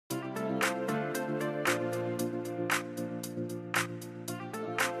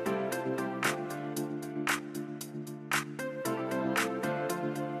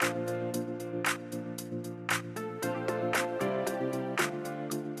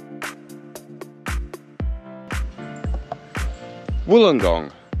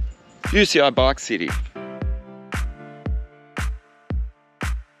Wollongong, UCI Bike City.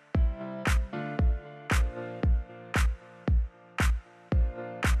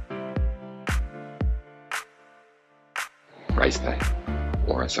 Race day,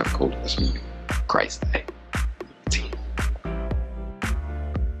 or as I've called it this morning, Grace Day. It's here.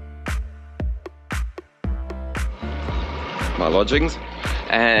 My lodgings,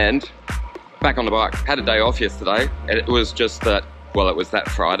 and back on the bike. Had a day off yesterday, and it was just that, well, it was that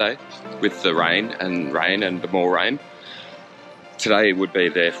Friday with the rain and more rain. Today would be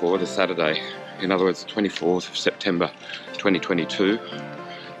therefore the Saturday, in other words the 24th of September 2022,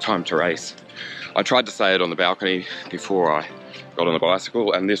 time to race. I tried to say it on the balcony before I got on the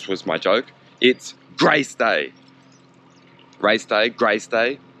bicycle, and this was my joke. It's Grace Day. Race day, Grace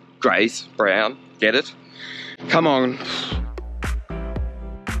Day, Grace, Brown, get it? Come on.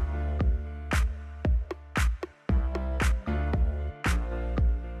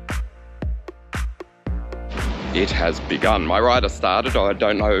 It has begun. My ride has started. I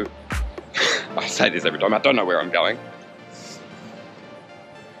don't know, I say this every time, I don't know where I'm going.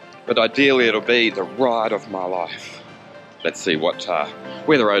 But ideally it'll be the ride of my life. Let's see where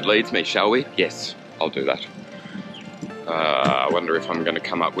the road leads me, shall we? Yes, I'll do that. I wonder if I'm going to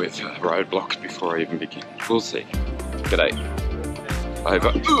come up with roadblocks before I even begin. We'll see. G'day.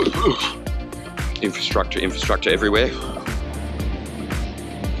 Over. Infrastructure everywhere.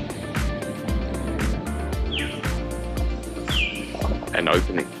 An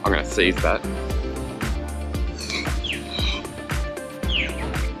opening. I'm going to seize that.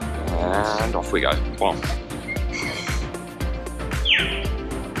 And off we go. Bomb.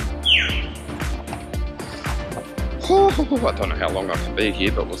 I don't know how long I can be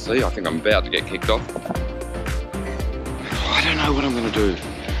here, but we'll see. I think I'm about to get kicked off. I don't know what I'm going to do.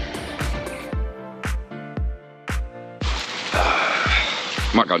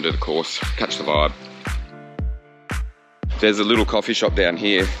 Might go and do the course, catch the vibe. There's a little coffee shop down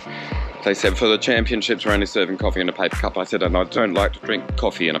here. They said for the championships we're only serving coffee in a paper cup. I said, and I don't like to drink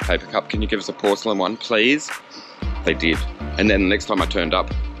coffee in a paper cup. Can you give us a porcelain one, please? They did. And then the next time I turned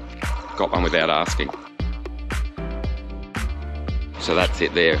up, got one without asking. So that's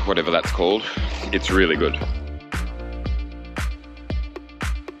it there, whatever that's called. It's really good.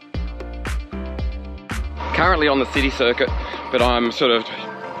 Currently on the city circuit, but I'm sort of,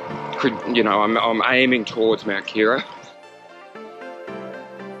 you know, I'm aiming towards Mount Keira.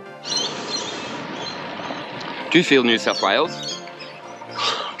 Do you feel New South Wales?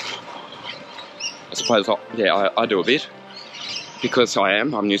 I suppose, I do a bit. Because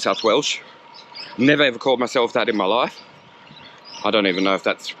I'm New South Welsh. Never ever called myself that in my life. I don't even know if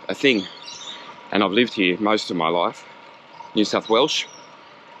that's a thing. And I've lived here most of my life. New South Welsh.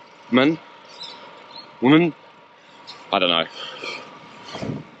 Woman. I don't know.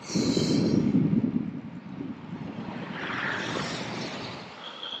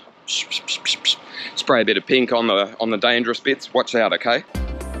 Spray a bit of pink on the dangerous bits. Watch out, okay?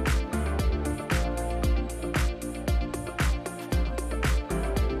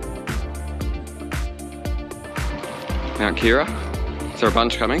 Mount Keira. Is there a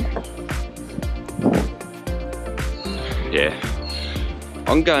bunch coming? Yeah.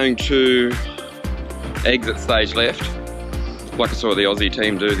 I'm going to exit stage left, like I saw the Aussie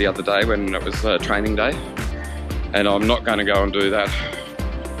team do the other day when it was training day. And I'm not going to go and do that.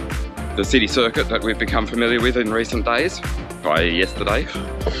 The city circuit that we've become familiar with in recent days, by yesterday.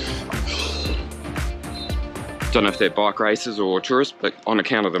 Don't know if they're bike races or tourists, but on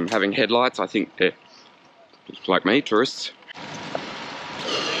account of them having headlights, I think they're, like me, tourists.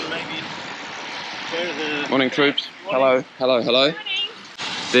 Morning troops. Hello, hello, hello. Morning.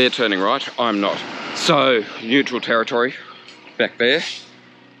 They're turning right, I'm not. So, neutral territory back there.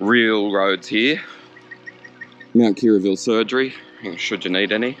 Real roads here. Mount Keira surgery, should you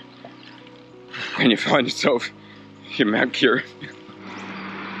need any. When you find yourself in Mount Keira.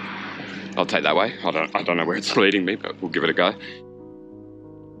 I'll take that way. I don't know where it's leading me, but we'll give it a go.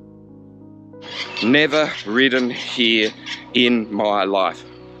 Never ridden here in my life.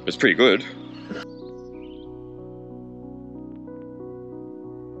 It was pretty good.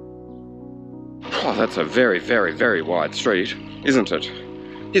 Oh, that's a very, very, very wide street, isn't it?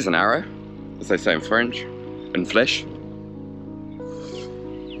 Here's an arrow, as they say in French, and flesh.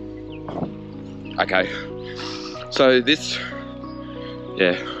 Okay, so this,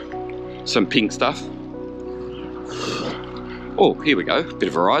 yeah, some pink stuff. Oh, here we go, bit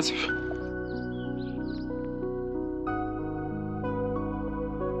of a rise.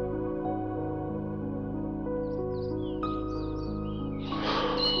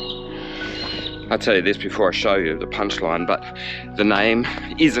 I'll tell you this before I show you the punchline, but the name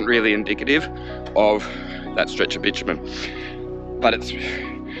isn't really indicative of that stretch of bitumen. But it's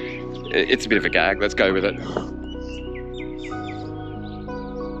a bit of a gag, let's go with it.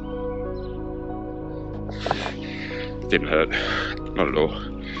 Didn't hurt, not at all.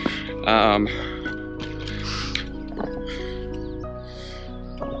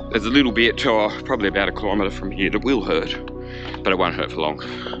 There's a little bit, probably about a kilometre from here, that will hurt, but it won't hurt for long.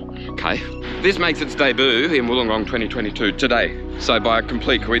 Okay. This makes its debut in Wollongong 2022 today. So by a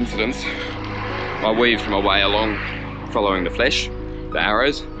complete coincidence, I weaved my way along following the flesh, the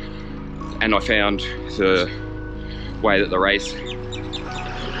arrows, and I found the way that the race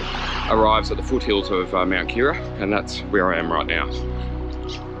arrives at the foothills of Mount Keira, and that's where I am right now.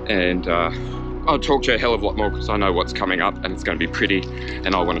 And I'll talk to you a hell of a lot more because I know what's coming up and it's going to be pretty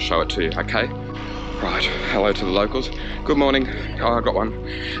and I want to show it to you, okay? Right, hello to the locals. Good morning. Oh, I got one.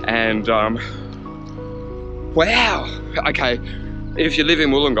 And wow, okay, if you live in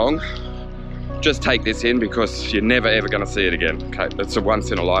Wollongong, just take this in because you're never ever going to see it again, okay? It's a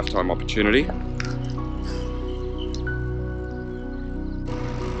once in a lifetime opportunity.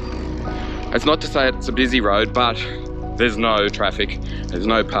 It's not to say it's a busy road, but there's no traffic, there's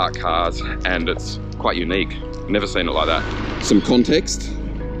no parked cars, and it's quite unique. Never seen it like that. Some context.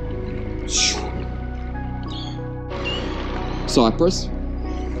 Cyprus.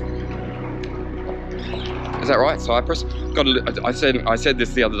 Is that right, Cyprus? I said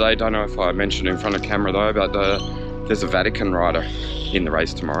this the other day, don't know if I mentioned it in front of camera though, but there's a Vatican rider in the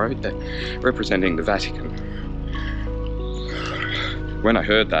race tomorrow, representing the Vatican. When I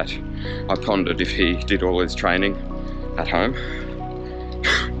heard that, I pondered if he did all his training at home.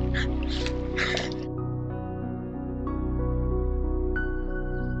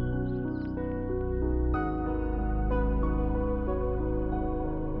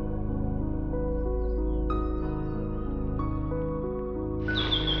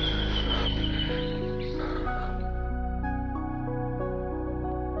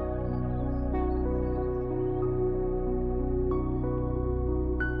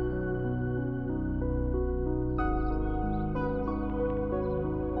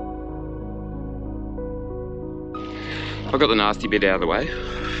 I got the nasty bit out of the way,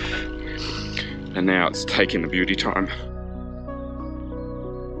 and now it's taking the beauty time.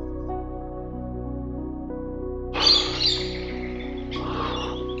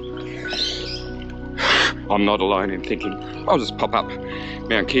 I'm not alone in thinking, I'll just pop up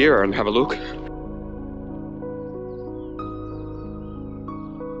Mount Keira and have a look.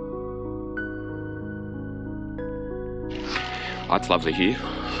 Oh, it's lovely here.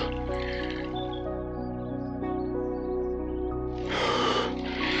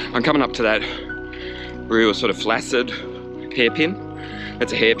 I'm coming up to that real sort of flaccid hairpin.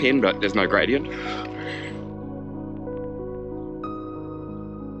 It's a hairpin, but there's no gradient.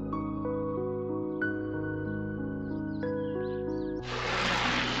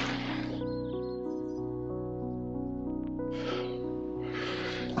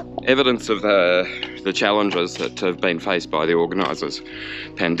 Evidence of the challenges that have been faced by the organisers.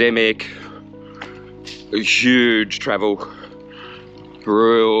 Pandemic, huge travel,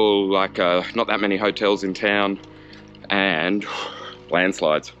 rural, like not that many hotels in town, and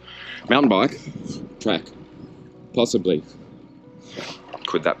landslides. Mountain bike track, possibly.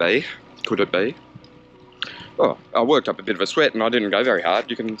 Could that be? Could it be? Oh, I worked up a bit of a sweat and I didn't go very hard.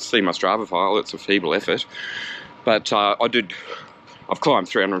 You can see my Strava file, it's a feeble effort. But I've climbed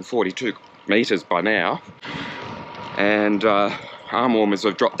 342 metres by now, and arm warmers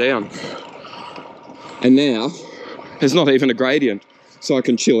have dropped down. And now, there's not even a gradient, so I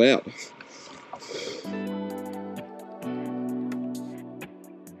can chill out.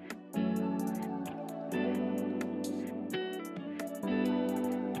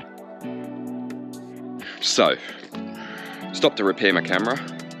 So, stopped to repair my camera,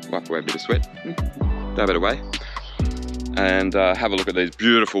 wipe away a bit of sweat, dab it away, and have a look at these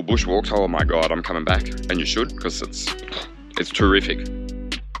beautiful bushwalks. Oh my God, I'm coming back, and you should, because it's terrific.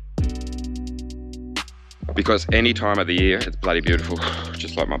 Because any time of the year, it's bloody beautiful,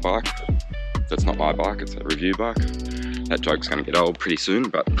 just like my bike. That's not my bike, it's a review bike. That joke's gonna get old pretty soon,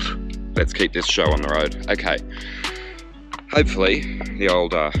 but let's keep this show on the road. Okay, hopefully the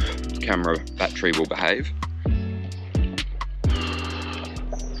old camera battery will behave.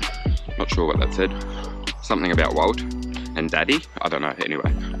 Not sure what that said. Something about Walt and Daddy, I don't know, anyway.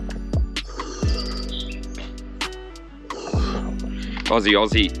 Aussie,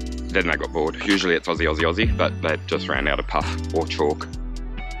 Aussie. Then they got bored. Usually it's Aussie, Aussie, Aussie, but they just ran out of puff or chalk.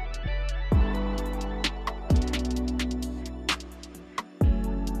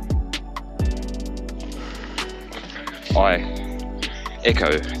 I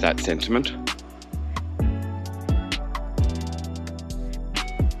echo that sentiment.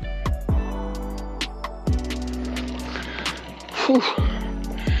 Whew.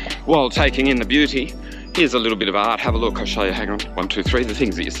 While taking in the beauty, here's a little bit of art. Have a look, I'll show you. Hang on. 1, 2, 3. The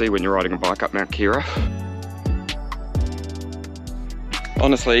things that you see when you're riding a bike up Mount Keira.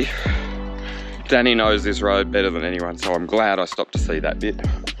 Honestly, Danny knows this road better than anyone, so I'm glad I stopped to see that bit.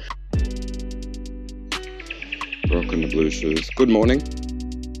 Rocking the blue shoes. Good morning.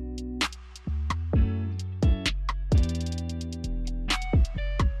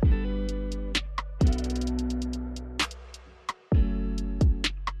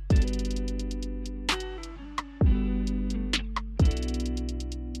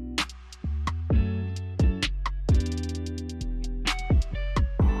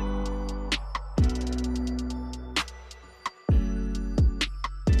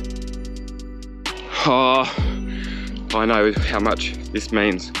 Oh, I know how much this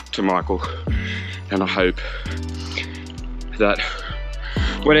means to Michael, and I hope that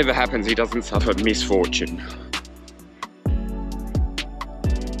whatever happens, he doesn't suffer misfortune.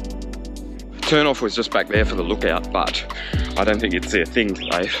 Turn-off was just back there for the lookout, but I don't think you'd see a thing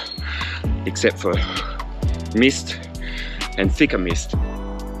today, except for mist and thicker mist.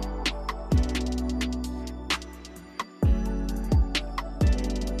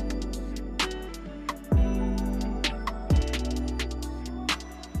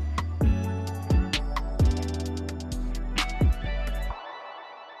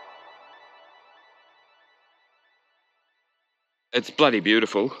 It's bloody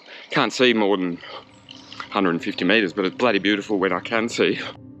beautiful. Can't see more than 150 metres, but it's bloody beautiful when I can see.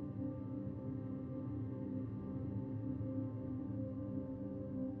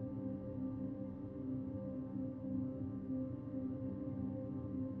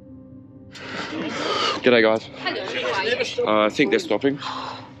 G'day guys. Hello. I think they're stopping.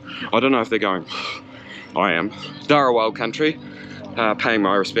 I don't know if they're going. I am. Dharawal Country, paying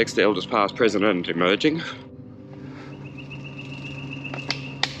my respects to elders past, present and emerging.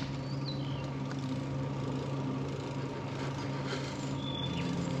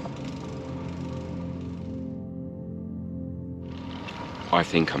 I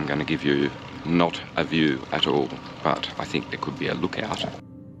think I'm going to give you not a view at all, but I think there could be a lookout.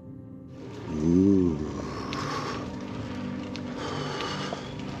 Ooh.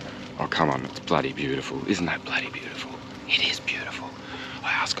 Oh, come on, it's bloody beautiful. Isn't that bloody beautiful? It is beautiful.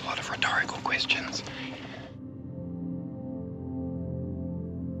 I ask a lot of rhetorical questions.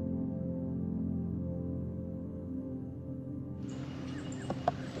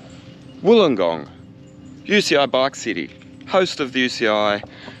 Wollongong, UCI Bike City. Host of the UCI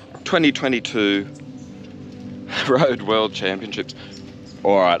 2022 Road World Championships.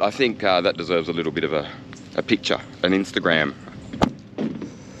 All right, I think that deserves a little bit of a picture, an Instagram.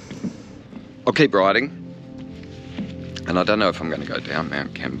 I'll keep riding, and I don't know if I'm going to go down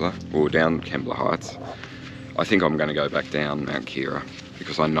Mount Keira or down Kembla Heights. I think I'm going to go back down Mount Keira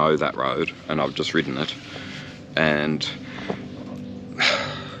because I know that road and I've just ridden it. And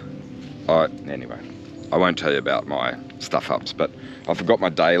anyway, I won't tell you about my stuff-ups, but I forgot my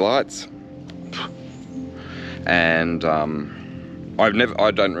daylights, and I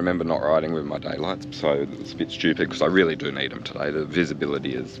don't remember not riding with my daylights, so it's a bit stupid because I really do need them today. The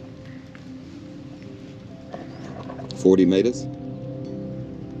visibility is 40 metres.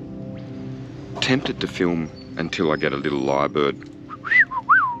 Tempted to film until I get a little lyrebird.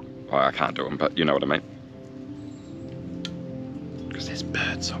 Oh, I can't do them, but you know what I mean. Because there's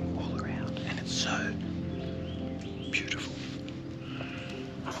birds all around, and it's so beautiful.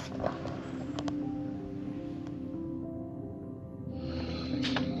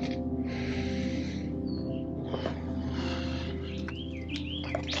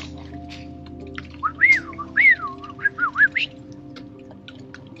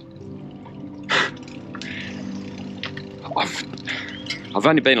 I've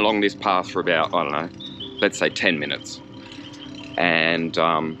only been along this path for about, I don't know, let's say 10 minutes. And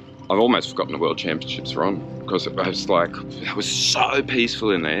I've almost forgotten the World Championships were on because it was like, it was so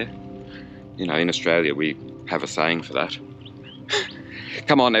peaceful in there. You know, in Australia we have a saying for that.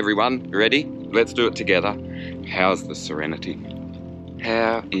 Come on everyone, ready? Let's do it together. How's the serenity?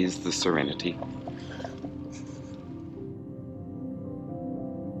 How is the serenity?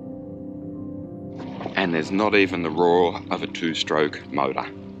 And there's not even the roar of a two-stroke motor.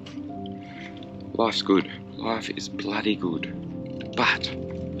 Life's good. Life is bloody good. But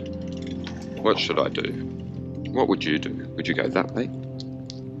what should I do? What would you do? Would you go that way?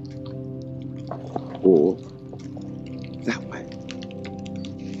 Or that way?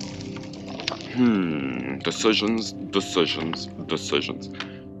 Decisions, decisions, decisions.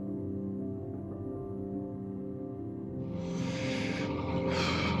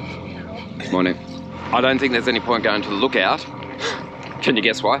 Morning. I don't think there's any point going to the lookout. Can you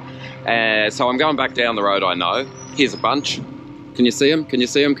guess why? So I'm going back down the road I know. Here's a bunch. Can you see them? Can you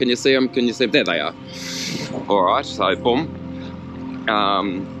see them? Can you see them? Can you see them? There they are. Alright, so boom.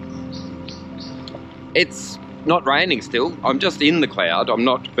 It's not raining still. I'm just in the cloud. I'm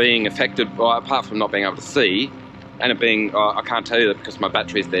not being affected by, apart from not being able to see, and it being, I can't tell you that because my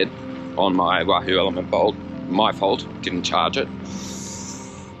battery's dead on my Wahoo Element bulb. My fault, didn't charge it.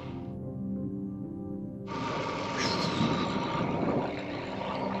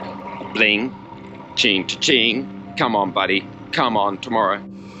 Bling, ching, ching. Come on, buddy. Come on, tomorrow.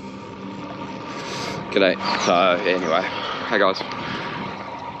 G'day. So, anyway, hey guys.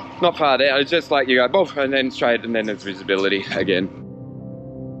 Not far down, it's just like you go, boof, and then straight, and then there's visibility again.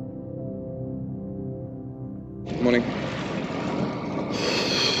 Morning.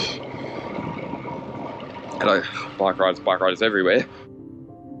 Hello, bike riders everywhere.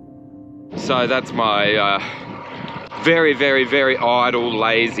 So that's my very, very, very idle,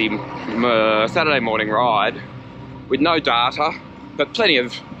 lazy Saturday morning ride with no data, but plenty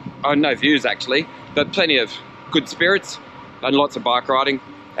of, no views actually, but plenty of good spirits and lots of bike riding.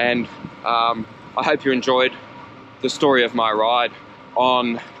 And I hope you enjoyed the story of my ride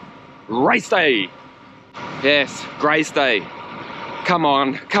on race day. Yes, race day. Come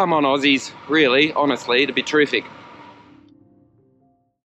on Aussies, really, honestly, it'd be terrific.